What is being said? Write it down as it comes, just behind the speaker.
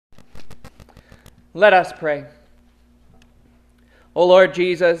Let us pray. O Lord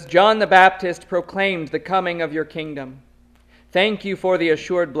Jesus, John the Baptist proclaimed the coming of your kingdom. Thank you for the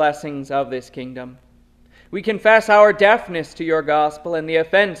assured blessings of this kingdom. We confess our deafness to your gospel and the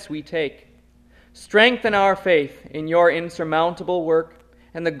offense we take. Strengthen our faith in your insurmountable work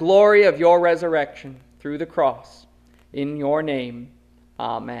and the glory of your resurrection through the cross. In your name,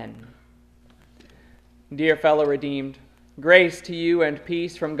 amen. Dear fellow redeemed, grace to you and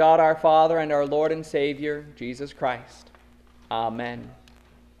peace from God our Father and our Lord and Savior, Jesus Christ. Amen.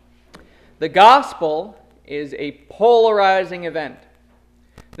 The gospel is a polarizing event.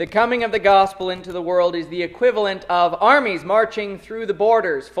 The coming of the gospel into the world is the equivalent of armies marching through the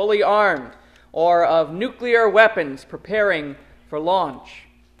borders fully armed, or of nuclear weapons preparing for launch.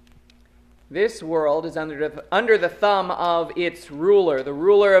 This world is under the thumb of its ruler, the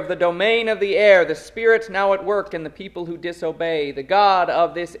ruler of the domain of the air, the spirit now at work in the people who disobey, the god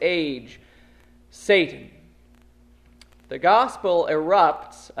of this age, Satan. The gospel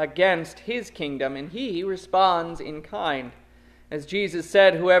erupts against his kingdom, and he responds in kind. As Jesus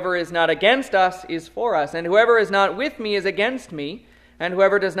said, whoever is not against us is for us, and whoever is not with me is against me, and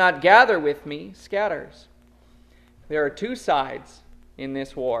whoever does not gather with me scatters. There are two sides in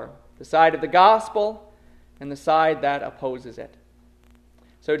this war, the side of the gospel and the side that opposes it.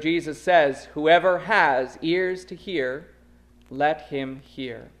 So Jesus says, whoever has ears to hear, let him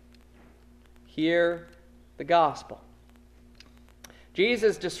hear. Hear the gospel.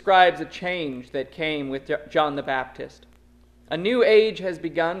 Jesus describes a change that came with John the Baptist. A new age has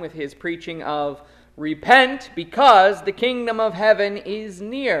begun with his preaching of repent because the kingdom of heaven is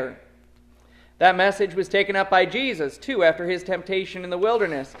near. That message was taken up by Jesus, too, after his temptation in the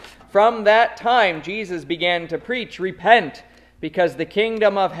wilderness. From that time, Jesus began to preach, repent, because the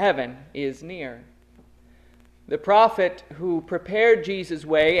kingdom of heaven is near. The prophet who prepared Jesus'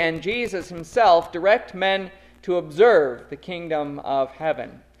 way and Jesus himself direct men to observe the kingdom of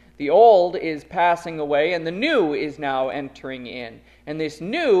heaven. The old is passing away and the new is now entering in. And this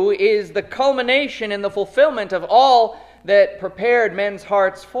new is the culmination and the fulfillment of all that prepared men's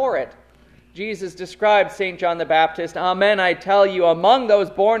hearts for it. Jesus described St. John the Baptist, Amen, I tell you, among those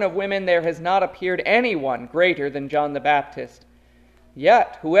born of women there has not appeared anyone greater than John the Baptist.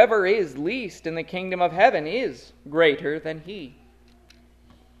 Yet whoever is least in the kingdom of heaven is greater than he.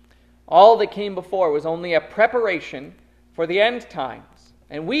 All that came before was only a preparation for the end times,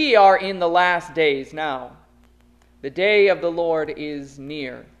 and we are in the last days now. The day of the Lord is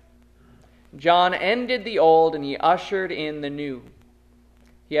near. John ended the old and he ushered in the new.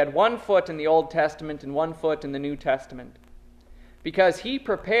 He had 1 foot in the Old Testament and 1 foot in the New Testament. Because he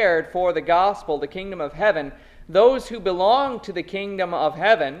prepared for the gospel, the kingdom of heaven, those who belong to the kingdom of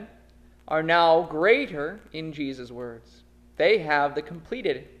heaven are now greater in Jesus' words. They have the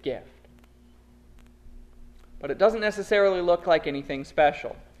completed gift. But it doesn't necessarily look like anything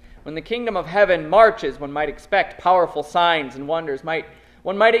special. When the kingdom of heaven marches, one might expect powerful signs and wonders.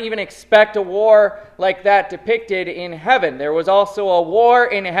 One might even expect a war like that depicted in heaven. There was also a war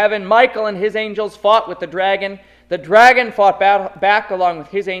in heaven. Michael and his angels fought with the dragon. The dragon fought back along with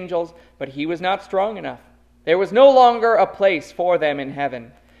his angels, but he was not strong enough. There was no longer a place for them in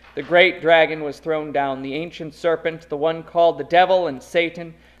heaven. The great dragon was thrown down, the ancient serpent, the one called the devil and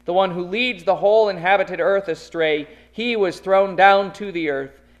Satan, the one who leads the whole inhabited earth astray. He was thrown down to the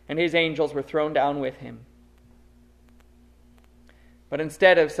earth, and his angels were thrown down with him. But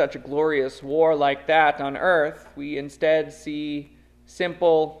instead of such a glorious war like that on earth, we instead see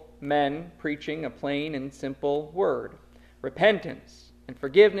simple men preaching a plain and simple word, repentance and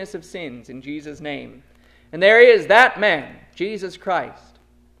forgiveness of sins in Jesus' name. And there is that man, Jesus Christ,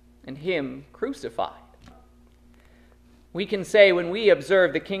 and him crucified. We can say when we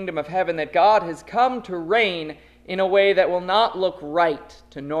observe the kingdom of heaven that God has come to reign in a way that will not look right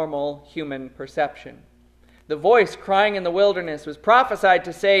to normal human perception. The voice crying in the wilderness was prophesied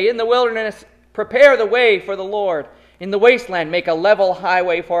to say, in the wilderness, prepare the way for the Lord. In the wasteland, make a level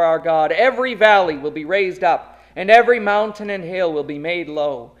highway for our God. Every valley will be raised up, and every mountain and hill will be made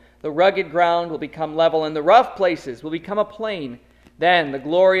low. The rugged ground will become level, and the rough places will become a plain. Then the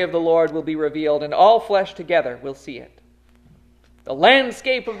glory of the Lord will be revealed, and all flesh together will see it. The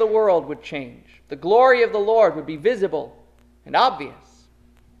landscape of the world would change. The glory of the Lord would be visible and obvious.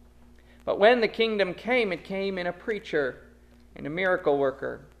 But when the kingdom came, it came in a preacher and a miracle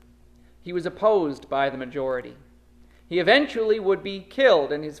worker. He was opposed by the majority. He eventually would be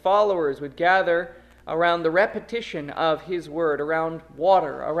killed, and his followers would gather around the repetition of his word, around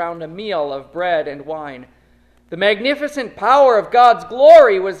water, around a meal of bread and wine. The magnificent power of God's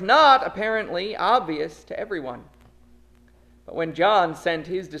glory was not apparently obvious to everyone. But when John sent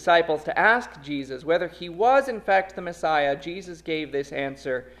his disciples to ask Jesus whether he was in fact the Messiah, Jesus gave this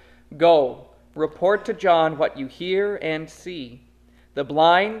answer, "Go, report to John what you hear and see. The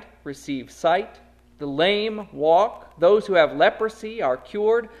blind receive sight, the lame walk, those who have leprosy are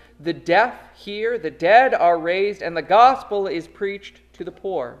cured, the deaf hear, the dead are raised, and the gospel is preached to the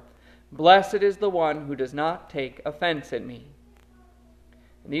poor. Blessed is the one who does not take offense at me."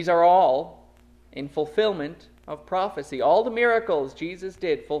 And these are all in fulfillment of prophecy. All the miracles Jesus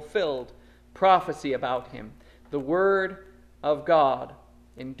did fulfilled prophecy about him. The word of God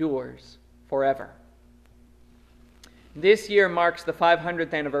endures forever. This year marks the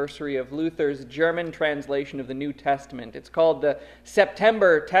 500th anniversary of Luther's German translation of the New Testament. It's called the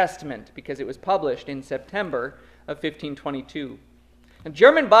September Testament because it was published in September of 1522. And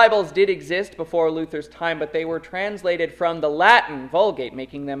German Bibles did exist before Luther's time, but they were translated from the Latin Vulgate,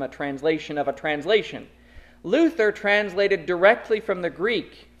 making them a translation of a translation. Luther translated directly from the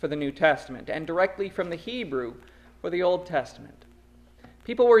Greek for the New Testament and directly from the Hebrew for the Old Testament.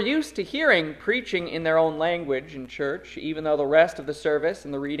 People were used to hearing preaching in their own language in church, even though the rest of the service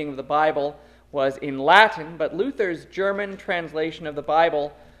and the reading of the Bible was in Latin, but Luther's German translation of the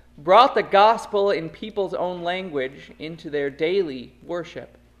Bible brought the gospel in people's own language into their daily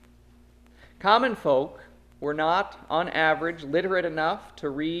worship. Common folk were not, on average, literate enough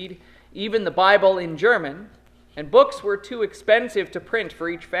to read even the Bible in German, and books were too expensive to print for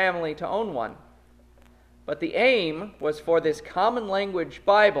each family to own one. But the aim was for this common language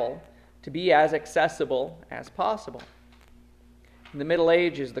Bible to be as accessible as possible. In the Middle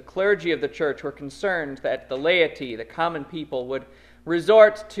Ages, the clergy of the church were concerned that the laity, the common people, would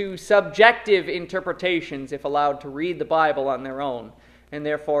resort to subjective interpretations if allowed to read the Bible on their own, and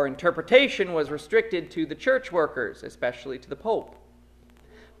therefore interpretation was restricted to the church workers, especially to the Pope.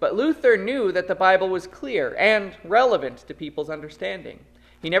 But Luther knew that the Bible was clear and relevant to people's understanding.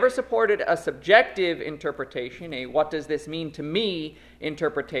 He never supported a subjective interpretation, a what does this mean to me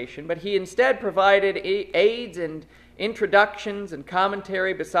interpretation, but he instead provided aids and introductions and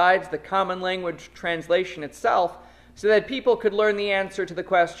commentary besides the common language translation itself so that people could learn the answer to the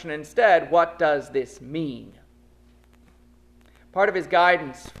question instead, what does this mean? Part of his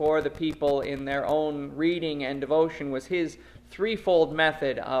guidance for the people in their own reading and devotion was his threefold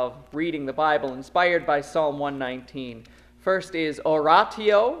method of reading the Bible, inspired by Psalm 119. First is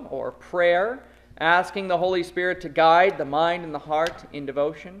oratio, or prayer, asking the Holy Spirit to guide the mind and the heart in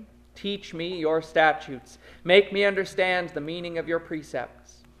devotion. Teach me your statutes. Make me understand the meaning of your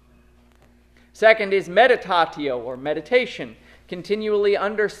precepts. Second is meditatio, or meditation, continually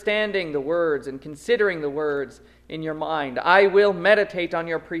understanding the words and considering the words in your mind. I will meditate on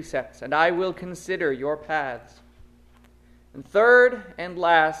your precepts, and I will consider your paths. And third and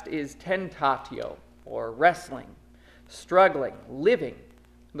last is tentatio, or wrestling, struggling, living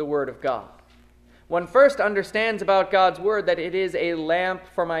the Word of God. One first understands about God's Word that it is a lamp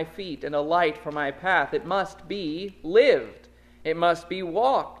for my feet and a light for my path. It must be lived. It must be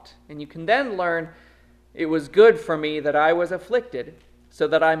walked. And you can then learn, it was good for me that I was afflicted, so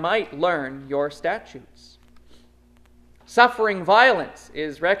that I might learn your statutes. Suffering violence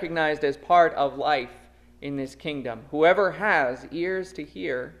is recognized as part of life in this kingdom. Whoever has ears to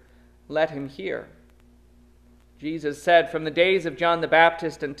hear, let him hear. Jesus said, from the days of John the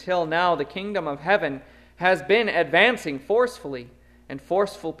Baptist until now, the kingdom of heaven has been advancing forcefully, and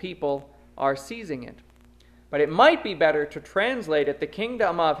forceful people are seizing it. But it might be better to translate it, the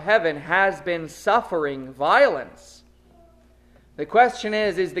kingdom of heaven has been suffering violence. The question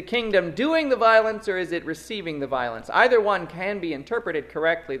is the kingdom doing the violence or is it receiving the violence? Either one can be interpreted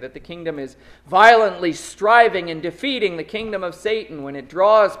correctly, that the kingdom is violently striving and defeating the kingdom of Satan when it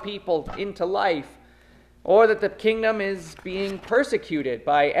draws people into life, or that the kingdom is being persecuted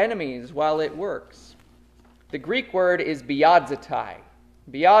by enemies while it works. The Greek word is biadzatai.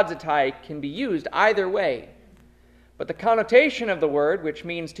 Biadzatai can be used either way. But the connotation of the word, which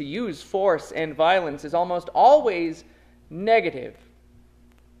means to use force and violence, is almost always negative.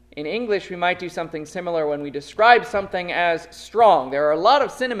 In English, we might do something similar when we describe something as strong. There are a lot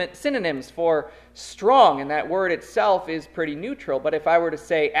of synonyms for strong, and that word itself is pretty neutral. But if I were to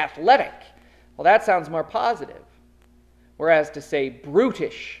say athletic, well, that sounds more positive. Whereas to say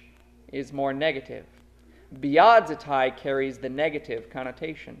brutish is more negative. Biadzatai carries the negative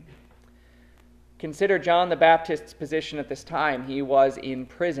connotation. Consider John the Baptist's position at this time. He was in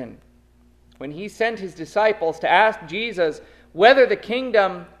prison. When he sent his disciples to ask Jesus whether the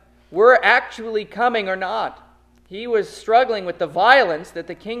kingdom were actually coming or not, he was struggling with the violence that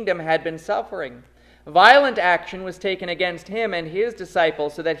the kingdom had been suffering. Violent action was taken against him and his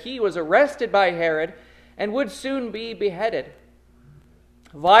disciples so that he was arrested by Herod and would soon be beheaded.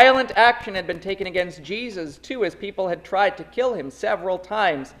 Violent action had been taken against Jesus, too, as people had tried to kill him several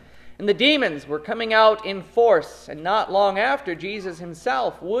times. And the demons were coming out in force, and not long after, Jesus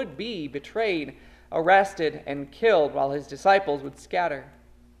himself would be betrayed, arrested, and killed, while his disciples would scatter.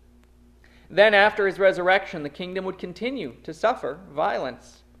 Then, after his resurrection, the kingdom would continue to suffer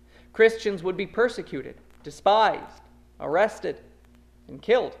violence. Christians would be persecuted, despised, arrested, and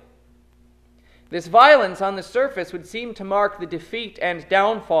killed. This violence on the surface would seem to mark the defeat and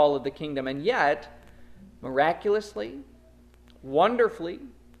downfall of the kingdom, and yet, miraculously, wonderfully,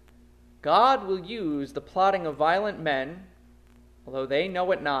 God will use the plotting of violent men, although they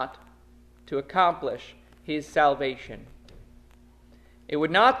know it not, to accomplish his salvation. It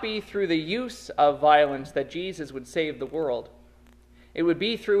would not be through the use of violence that Jesus would save the world. It would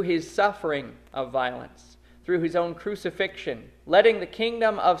be through his suffering of violence, through his own crucifixion, letting the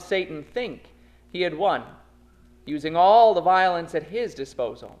kingdom of Satan think he had won, using all the violence at his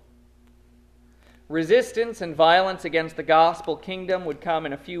disposal. Resistance and violence against the gospel kingdom would come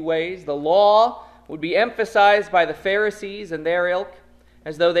in a few ways. The law would be emphasized by the Pharisees and their ilk,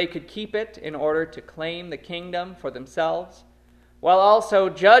 as though they could keep it in order to claim the kingdom for themselves, while also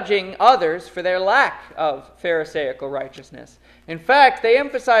judging others for their lack of Pharisaical righteousness. In fact, they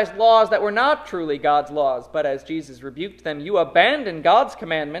emphasized laws that were not truly God's laws, but as Jesus rebuked them, you abandon God's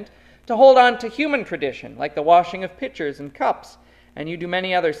commandment to hold on to human tradition, like the washing of pitchers and cups, and you do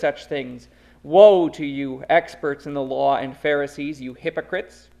many other such things. Woe to you, experts in the law and Pharisees, you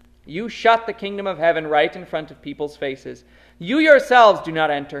hypocrites! You shut the kingdom of heaven right in front of people's faces. You yourselves do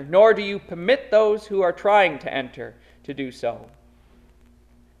not enter, nor do you permit those who are trying to enter to do so.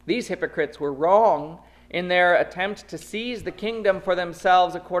 These hypocrites were wrong in their attempt to seize the kingdom for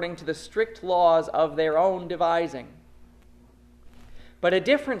themselves according to the strict laws of their own devising. But a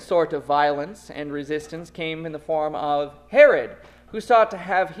different sort of violence and resistance came in the form of Herod, who sought to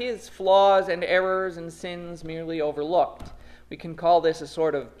have his flaws and errors and sins merely overlooked. We can call this a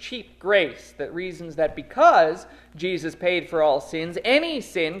sort of cheap grace that reasons that because Jesus paid for all sins, any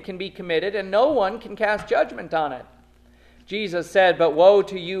sin can be committed and no one can cast judgment on it. Jesus said, "But woe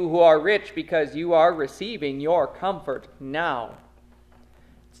to you who are rich, because you are receiving your comfort now."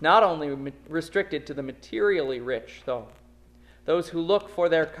 It's not only restricted to the materially rich, though. Those who look for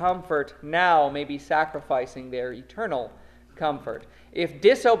their comfort now may be sacrificing their eternal comfort. If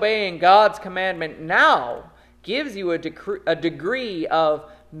disobeying God's commandment now gives you a degree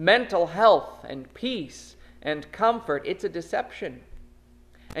of mental health and peace and comfort, it's a deception.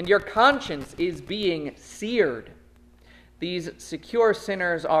 And your conscience is being seared. These secure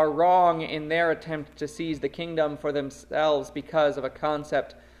sinners are wrong in their attempt to seize the kingdom for themselves because of a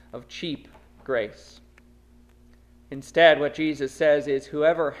concept of cheap grace. Instead, what Jesus says is,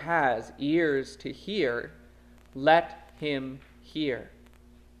 whoever has ears to hear, let him hear.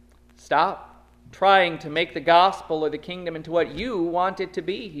 Stop trying to make the gospel or the kingdom into what you want it to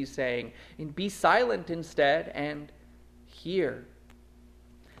be, he's saying, and be silent instead and hear.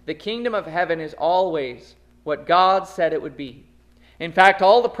 The kingdom of heaven is always what God said it would be. In fact,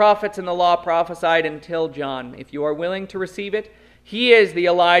 all the prophets in the law prophesied until John. If you are willing to receive it, he is the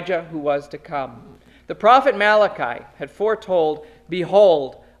Elijah who was to come. The prophet Malachi had foretold,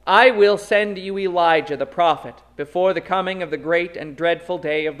 "Behold, I will send you Elijah the prophet before the coming of the great and dreadful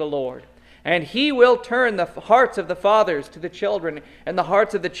day of the Lord. And he will turn the hearts of the fathers to the children, and the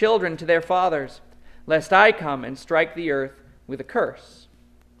hearts of the children to their fathers, lest I come and strike the earth with a curse."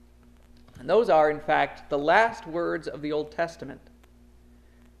 And those are, in fact, the last words of the Old Testament.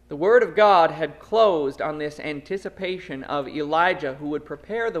 The Word of God had closed on this anticipation of Elijah who would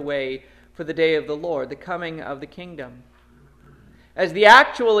prepare the way for the day of the Lord, the coming of the kingdom. As the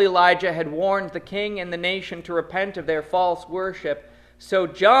actual Elijah had warned the king and the nation to repent of their false worship, so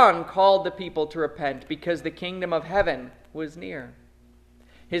John called the people to repent because the kingdom of heaven was near.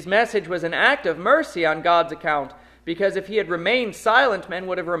 His message was an act of mercy on God's account, because if he had remained silent, men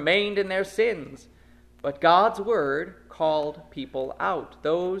would have remained in their sins. But God's word called people out.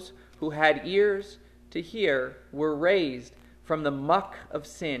 Those who had ears to hear were raised from the muck of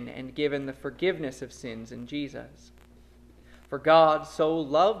sin and given the forgiveness of sins in Jesus. For God so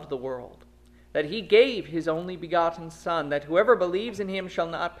loved the world that he gave his only begotten Son, that whoever believes in him shall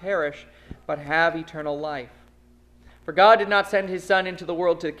not perish, but have eternal life. For God did not send his Son into the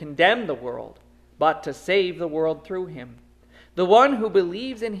world to condemn the world, but to save the world through him. The one who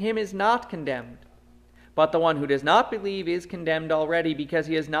believes in him is not condemned, but the one who does not believe is condemned already, because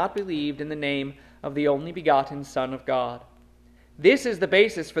he has not believed in the name of the only begotten Son of God. This is the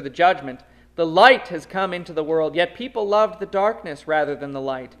basis for the judgment. The light has come into the world, yet people loved the darkness rather than the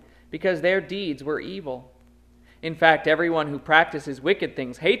light, because their deeds were evil. In fact, everyone who practices wicked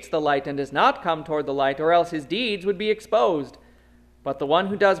things hates the light and does not come toward the light, or else his deeds would be exposed. But the one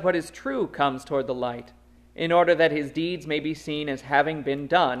who does what is true comes toward the light, in order that his deeds may be seen as having been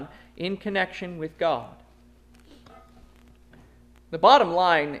done in connection with God. The bottom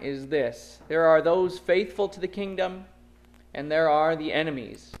line is this: there are those faithful to the kingdom, and there are the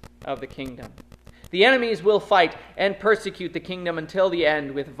enemies of the kingdom. The enemies will fight and persecute the kingdom until the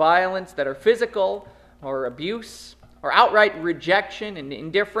end with violence that are physical, or abuse, or outright rejection and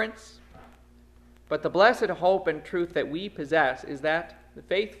indifference. But the blessed hope and truth that we possess is that the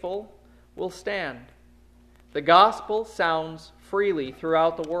faithful will stand. The gospel sounds freely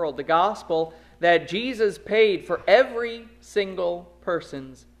throughout the world. The gospel that Jesus paid for every single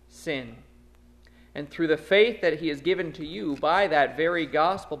person's sin. And through the faith that he has given to you by that very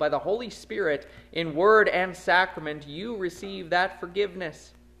gospel, by the Holy Spirit, in word and sacrament, you receive that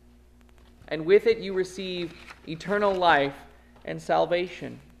forgiveness. And with it you receive eternal life and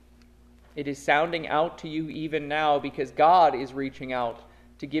salvation. It is sounding out to you even now because God is reaching out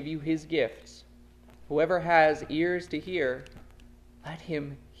to give you his gifts. Whoever has ears to hear, let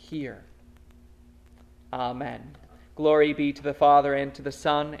him hear. Amen. Glory be to the Father, and to the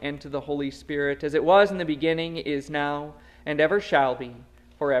Son, and to the Holy Spirit, as it was in the beginning, is now, and ever shall be,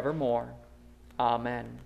 forevermore. Amen.